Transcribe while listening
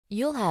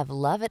You'll have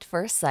love at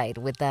first sight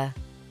with the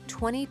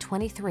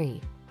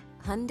 2023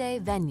 Hyundai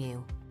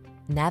Venue.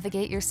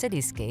 Navigate your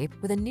cityscape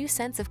with a new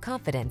sense of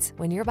confidence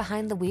when you're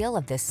behind the wheel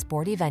of this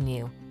sporty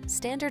Venue.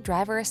 Standard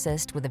driver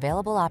assist with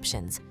available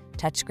options,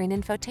 touchscreen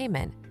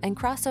infotainment, and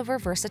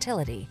crossover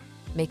versatility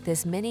make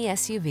this mini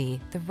SUV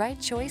the right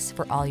choice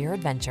for all your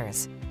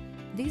adventures.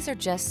 These are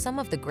just some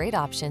of the great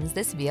options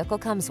this vehicle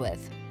comes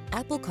with: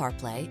 Apple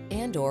CarPlay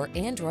and/or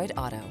Android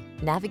Auto,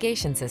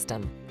 navigation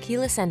system,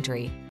 keyless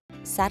entry,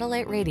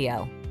 satellite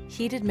radio,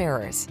 heated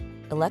mirrors,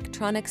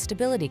 electronic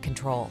stability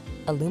control,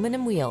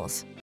 aluminum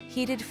wheels,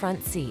 heated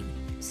front seat,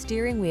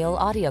 steering wheel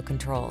audio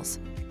controls,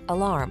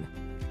 alarm.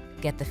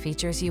 Get the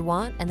features you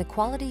want and the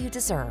quality you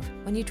deserve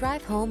when you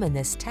drive home in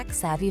this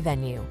tech-savvy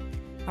Venue.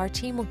 Our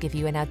team will give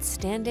you an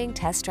outstanding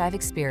test drive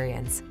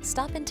experience.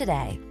 Stop in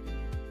today.